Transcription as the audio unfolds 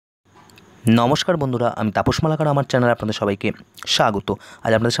नमस्कार बंधुरा आमी तापस मालाकार आमार चैनेले आपनादेर सबाइके स्वागत।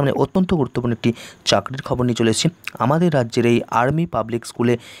 आज आपनादेर सामने अत्यंत गुरुत्वपूर्ण एकटी चाकरिर खबर निये चले एसेछि। आमादेर राज्येर एई आर्मी पाब्लिक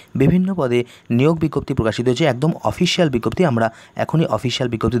स्कूले विभिन्न पदे नियोग बिज्ञप्ति प्रकाशित हयेछे, एकदम अफिशियल बिज्ञप्ति। आमरा एखोनी अफिशियल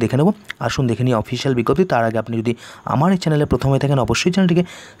बिज्ञप्ति देखे नेब। आसुन देखे निई अफिशियल बिज्ञप्ति। तार आगे आपनि यदि आमार एई चैनेले प्रथम हये थाकेन अवश्यई चैनेलटिके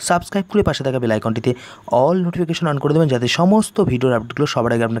सबस्क्राइब करे पाशे थाका बेल आइकनटिते अल नोटिफिकेशन अन करे देবেন যাতে সমস্ত ভিডিওর আপডেটগুলো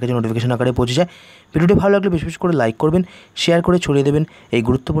সবার আগে আপনার কাছে নোটিফিকেশন আকারে পৌঁছে যায়। ভিডিওটি ভালো লাগলে বেশি বেশি করে লাইক করবেন, শেয়ার করে ছড়িয়ে দেবেন এই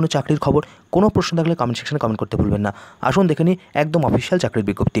গুরুত্বপূর্ণ চাকরির খবর। কোনো প্রশ্ন থাকলে কমেন্ট সেকশনে কমেন্ট করতে ভুলবেন না। আসুন দেখে নিই একদম অফিশিয়াল চাকরির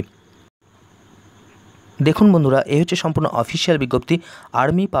বিজ্ঞপ্তি। দেখুন বন্ধুরা, এই হচ্ছে সম্পূর্ণ অফিশিয়াল বিজ্ঞপ্তি।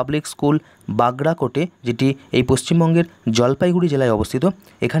 আর্মি পাবলিক স্কুল বাগড়াকোটে, যেটি এই পশ্চিমবঙ্গের জলপাইগুড়ি জেলায় অবস্থিত,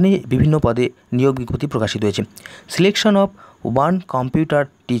 এখানে বিভিন্ন পদে নিয়োগ বিজ্ঞপ্তি প্রকাশিত হয়েছে। Selection of 1 computer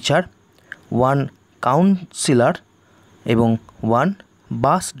teacher, 1 councillor এবং 1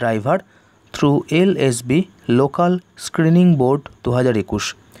 bus driver through LSB local screening board 2021।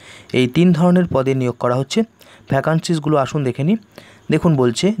 এই 3 ধরনের পদে নিয়োগ করা হচ্ছে। ভ্যাকান্সিসগুলো আসুন দেখে নিই। দেখুন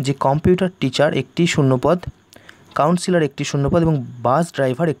বলছে যে কম্পিউটার টিচার একটি শূন্যপদ, কাউন্সিলর একটি শূন্যপদ এবং বাস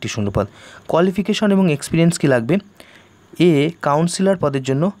ড্রাইভার একটি শূন্যপদ। কোয়ালিফিকেশন এবং এক্সপিরিয়েন্স কী লাগবে? কাউন্সিলর পদের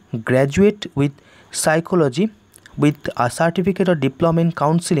জন্য graduate with psychology with a certificate or diploma in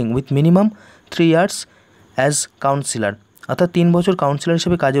counselling with minimum 3 years as councillor, অর্থাৎ 3 বছর কাউন্সিলর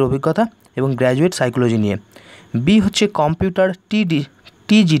হিসেবে কাজের অভিজ্ঞতা এবং গ্র্যাজুয়েট সাইকোলজি নিয়ে। বি হচ্ছে কম্পিউটার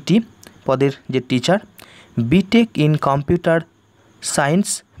TGT পদের যে teacher, BTech in computer science,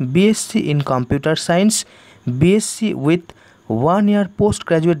 BSc in computer science, BSc with 1 year post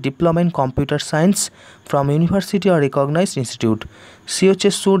graduate diploma in computer science from university or recognised institute. C হচ্ছে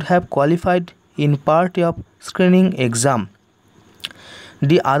should have qualified in part of screening exam.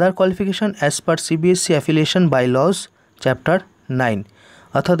 D other qualification as per CBSC affiliation by lodge chapter 9,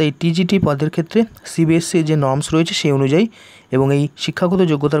 অর্থাৎ এই TGT পদের ক্ষেত্রে CBSC যে norms রয়েছে সেই অনুযায়ী এবং এই শিক্ষাগত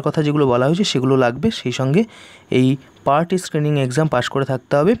যোগ্যতার কথা যেগুলো বলা হয়েছে সেগুলো লাগবে। সেই সঙ্গে এই পার্ট স্ক্রিনিং এক্সাম পাস করে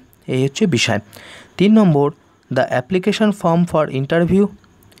থাকতে হবে, এই হচ্ছে বিষয়। 3 নম্বর, the application form for interview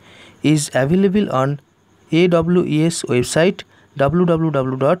is available on AWES website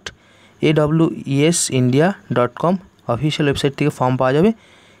www.awesindia.com official website থেকে ফর্ম পাওয়া যাবে।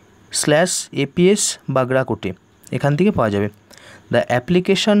 /APS বাগড়াকোটে এখান থেকে পাওয়া যাবে। The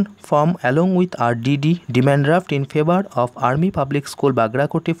application form along with RDD demand draft in favor of Army Public School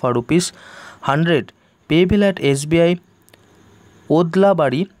Bagrakote for ₹100 payable at SBI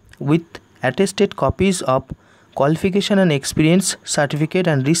Odlabari with attested copies of qualification and experience certificate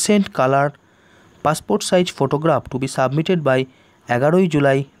and recent color passport size photograph to be submitted by 11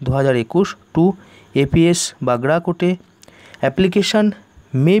 July 2021 to APS Bagrakote. Application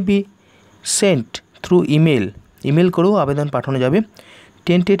may be sent through email করেও আবেদন পাঠানো যাবে।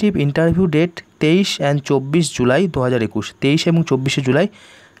 Tentative interview date 23 and 24 July 2021। 23 এবং 24 জুলাই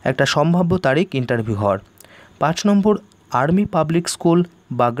একটা সম্ভাব্য তারিখ interview হওয়ার। 5 নম্বর, army public school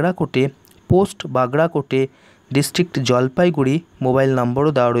বাগড়াকোটে, post বাগড়াকোটে, district Jalpaiguri. Mobile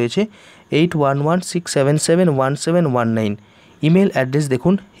নম্বরও দেওয়া রয়েছে 8116771719। ইমেল অ্যাড্রেস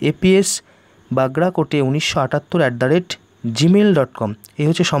দেখুন apsbagrakote1978@gmail.com। এই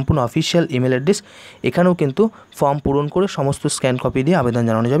হচ্ছে সম্পূর্ণ অফিসিয়াল ইমেল অ্যাড্রেস। এখানেও কিন্তু ফর্ম পূরণ করে সমস্ত স্ক্যান কপি দিয়ে আবেদন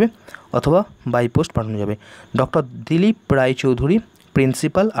জানানো যাবে অথবা বাই পোস্ট পাঠানো যাবে। Doctor Dilip Roychowdhury,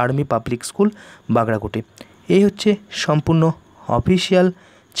 principal, army public school বাগড়াকোটে। এই হচ্ছে সম্পূর্ণ অফিসিয়াল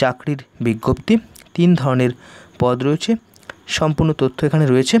চাকরির বিজ্ঞপ্তি। 3 ধরনের পদ রয়েছে, সম্পূর্ণ তথ্য এখানে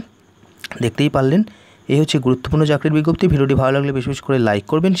রয়েছে, দেখতেই পারলেন। এই হচ্ছে গুরুত্বপূর্ণ চাকরির বিজ্ঞপ্তি। ভিডিওটি ভালো লাগলে বেশি বেশি করে লাইক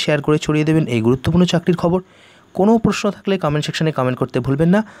করবেন, শেয়ার করে ছড়িয়ে দেবেন এই গুরুত্বপূর্ণ চাকরির খবর। কোনো প্রশ্ন থাকলে কমেন্ট সেকশনে কমেন্ট করতে ভুলবেন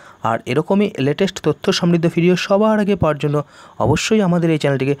না। আর এরকমই লেটেস্ট তথ্য সমৃদ্ধ ভিডিও সবার আগে পাওয়ার জন্য অবশ্যই আমাদের এই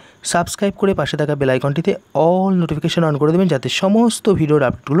চ্যানেলটিকে সাবস্ক্রাইব করে পাশে থাকা বেল আইকনটিতে অল নোটিফিকেশন অন করে দেবেন যাতে সমস্ত ভিডিওর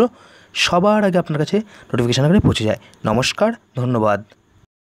আপডেটগুলো সবার আগে আপনার কাছে নোটিফিকেশন আকারে পৌঁছে যায়। নমস্কার, ধন্যবাদ।